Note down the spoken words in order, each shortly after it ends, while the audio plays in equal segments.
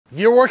If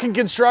you're working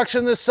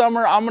construction this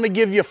summer, I'm gonna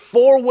give you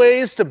 4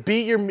 ways to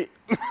beat your beat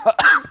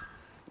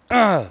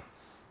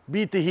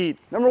the heat.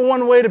 Number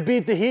 1 way to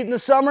beat the heat in the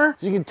summer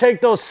is you can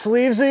take those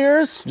sleeves of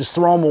yours, just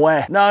throw them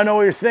away. Now I know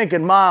what you're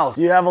thinking, Miles,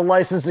 you have a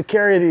license to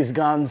carry these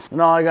guns.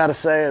 And all I gotta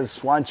say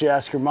is, why don't you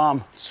ask your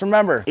mom? Just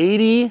remember,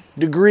 80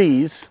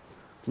 degrees,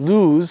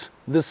 lose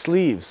the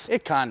sleeves.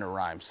 It kind of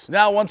rhymes.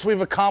 Now, once we've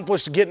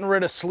accomplished getting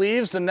rid of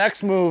sleeves, the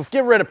next move,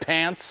 get rid of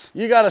pants.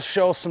 You gotta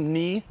show some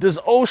knee. Does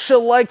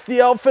OSHA like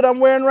the outfit I'm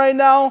wearing right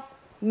now?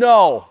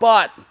 No,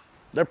 but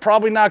they're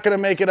probably not gonna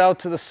make it out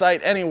to the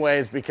site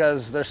anyways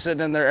because they're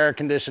sitting in their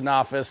air-conditioned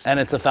office and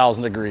it's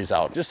 1,000 degrees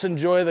out. Just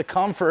enjoy the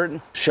comfort,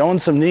 showing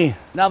some knee.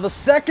 Now, the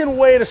second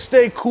way to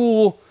stay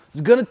cool is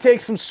gonna take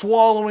some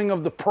swallowing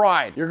of the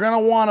pride. You're gonna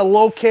wanna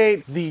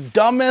locate the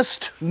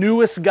dumbest,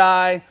 newest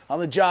guy on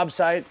the job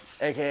site,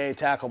 AKA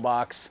tackle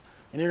box,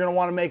 and you're gonna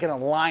wanna make an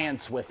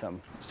alliance with him.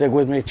 Stick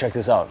with me, check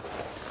this out.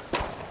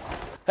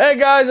 Hey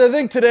guys, I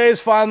think today is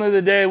finally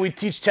the day we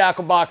teach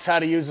tackle box how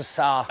to use a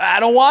saw. I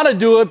don't wanna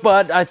do it,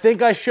 but I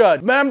think I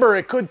should. Remember,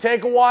 it could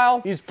take a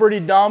while. He's pretty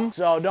dumb,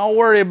 so don't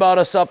worry about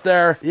us up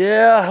there.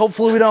 Yeah,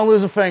 hopefully we don't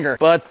lose a finger,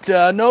 but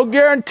no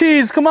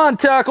guarantees. Come on,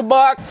 tackle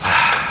box.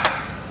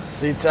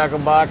 See, tackle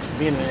box,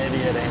 being an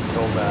idiot ain't so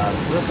bad.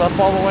 Is this up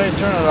all the way?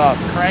 Turn it up.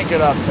 Crank it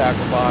up,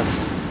 tackle box.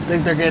 I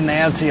think they're getting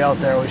antsy out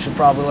there. We should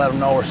probably let them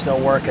know we're still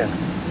working.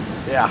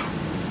 Yeah.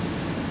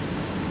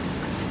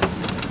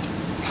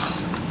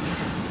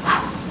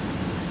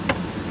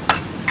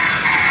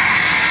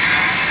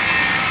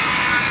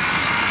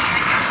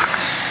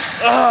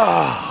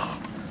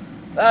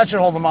 That should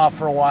hold them off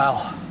for a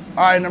while.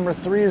 All right, number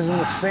 3 is in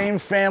the same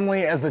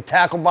family as the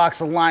tackle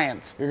box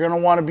alliance. You're gonna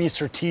wanna be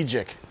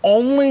strategic.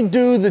 Only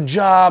do the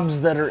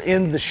jobs that are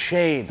in the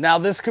shade. Now,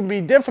 this can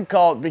be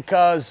difficult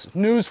because,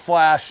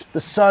 newsflash,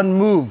 the sun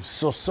moves,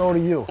 so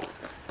do you.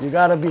 You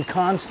gotta be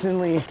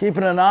constantly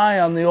keeping an eye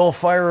on the old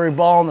fiery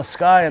ball in the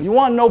sky, and you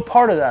want no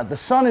part of that. The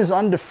sun is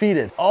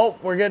undefeated. Oh,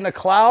 we're getting a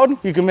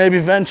cloud. You can maybe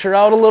venture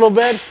out a little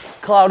bit.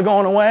 Cloud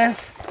going away.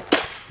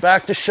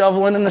 Back to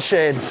shoveling in the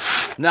shade.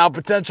 Now,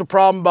 potential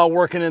problem about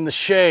working in the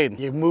shade.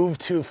 You move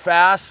too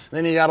fast,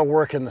 then you gotta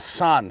work in the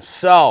sun.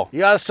 So, you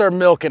gotta start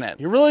milking it.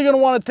 You're really gonna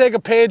wanna take a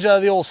page out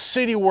of the old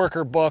city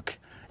worker book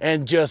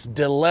and just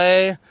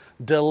delay,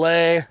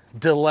 delay,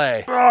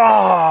 delay.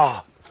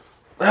 I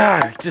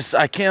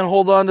can't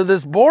hold on to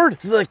this board.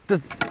 It's like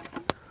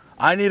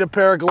I need a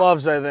pair of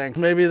gloves, I think.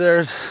 Maybe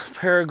there's a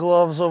pair of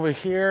gloves over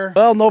here.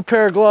 Well, no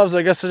pair of gloves.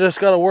 I guess I just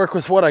gotta work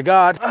with what I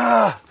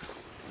got.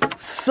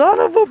 Son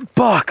of a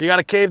buck. You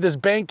gotta cave this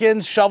bank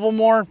in, shovel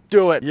more,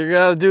 do it. You're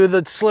gonna do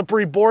the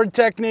slippery board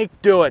technique,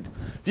 do it.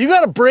 If you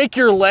gotta break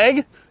your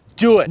leg,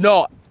 do it.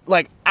 No,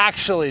 like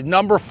actually,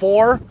 number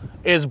 4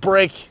 is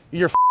break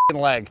your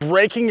leg.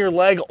 Breaking your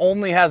leg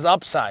only has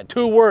upside.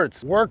 2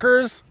 words,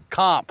 workers'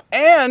 comp.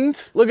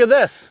 And look at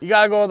this, you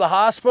gotta go to the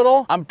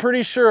hospital. I'm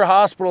pretty sure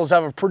hospitals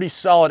have a pretty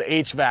solid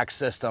HVAC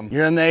system.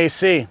 You're in the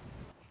AC.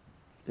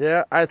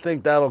 Yeah, I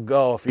think that'll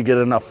go if you get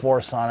enough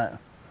force on it.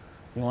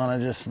 You wanna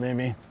just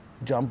maybe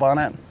jump on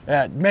it?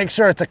 Yeah, make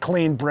sure it's a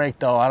clean break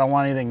though. I don't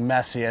want anything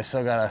messy. I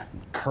still gotta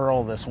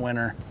curl this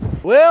winter.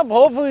 Well,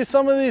 hopefully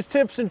some of these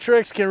tips and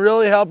tricks can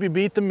really help you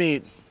beat the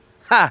meat.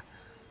 Ha!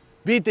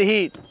 Beat the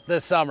heat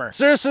this summer.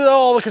 Seriously though,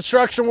 all the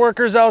construction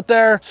workers out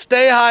there,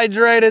 stay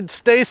hydrated,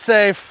 stay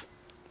safe.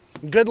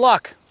 Good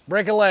luck.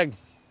 Break a leg.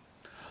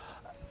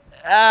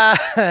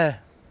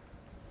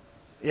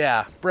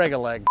 Yeah, break a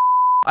leg.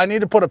 I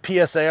need to put a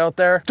PSA out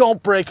there.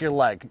 Don't break your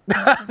leg.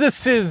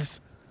 This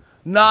is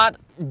not,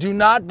 do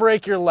not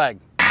break your leg.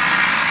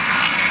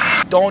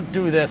 Don't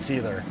do this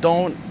either.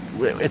 Don't,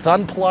 it's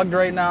unplugged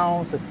right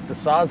now. The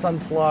saw's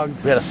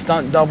unplugged. We had a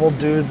stunt double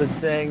do the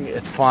thing.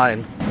 It's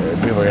fine.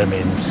 People are gonna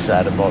be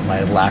sad about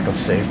my lack of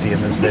safety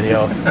in this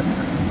video.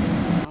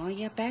 Oh,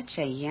 you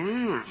betcha,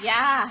 yeah.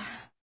 Yeah.